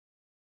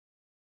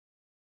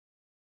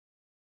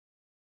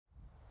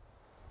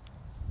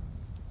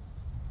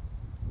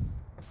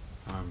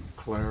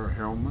Clair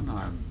Hillman.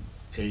 I'm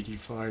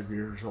 85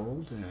 years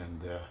old,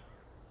 and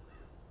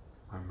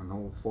I'm an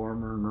old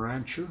farmer and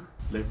rancher.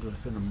 Lived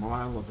within a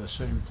mile of the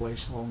same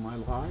place all my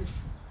life.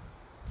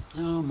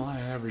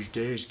 My average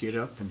day is get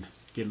up and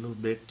get a little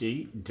bit to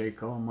eat and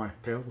take all my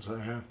pills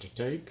I have to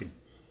take, and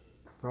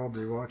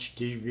probably watch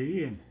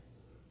TV, and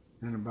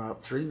then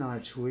about 3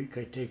 nights a week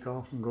I take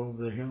off and go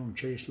over the hill and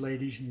chase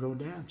ladies and go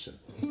dancing.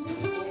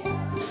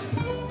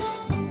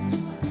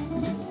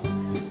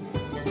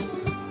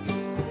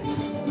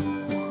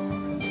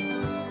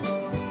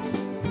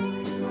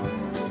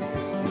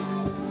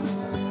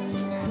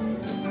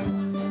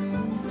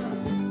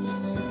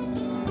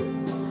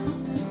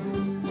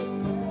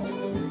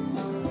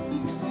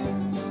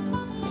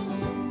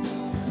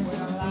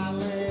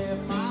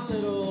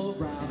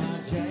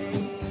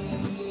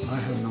 I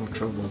have no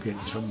trouble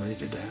getting somebody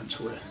to dance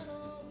with.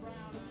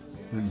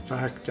 In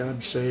fact,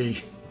 I'd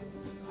say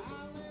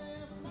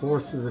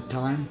 1/4 of the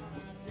time,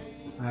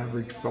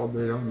 average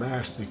probably don't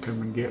ask, they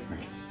come and get me.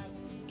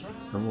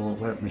 They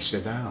won't let me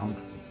sit down.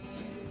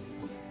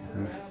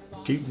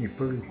 Keep me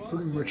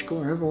pretty much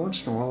going. Every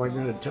once in a while I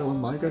gotta tell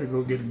them I gotta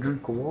go get a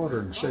drink of water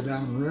and sit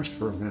down and rest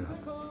for a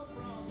minute.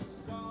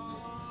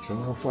 So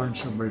I'll find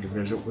somebody to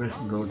visit with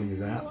and go do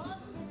that.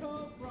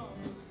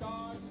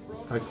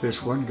 Like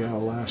this one gal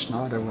last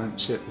night, I went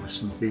and sit with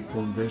some people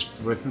and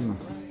visited with them.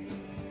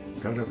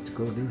 Got up to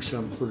go do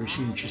something pretty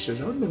soon. She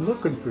says, "I've been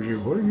looking for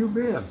you. Where you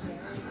been?"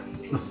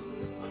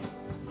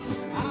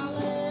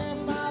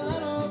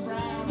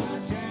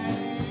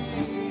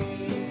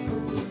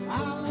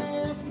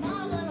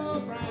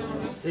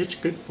 It's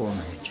good for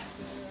me,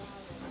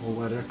 all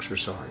that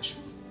exercise.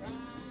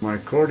 My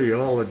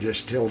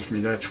cardiologist tells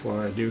me that's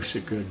why I do so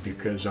good,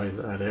 because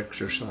that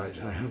exercise.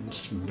 I have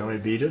some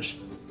diabetes.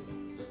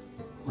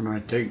 When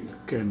I take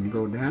and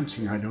go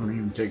dancing, I don't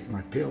even take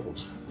my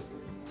pills.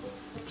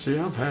 See,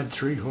 I've had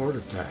 3 heart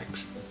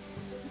attacks.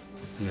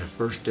 The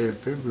first day of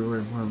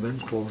February, one of them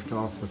closed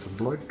off with a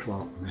blood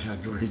clot and they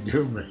had to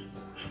redo me.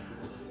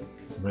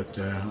 But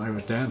I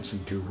was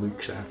dancing 2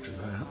 weeks after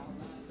that.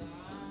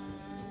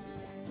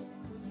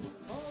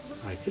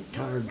 I get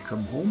tired and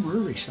come home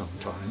early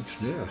sometimes,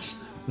 yes.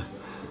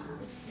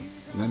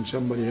 And then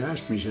somebody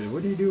asked me, said,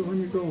 "What do you do when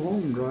you go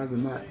home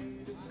driving that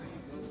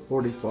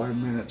 45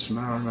 minutes an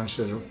hour?" And I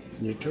said,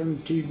 "You turn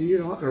the TV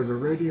on or the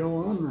radio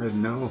on?" I said,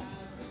 "No,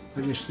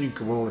 I just think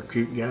of all the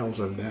cute gals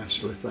I've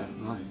danced with that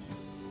night."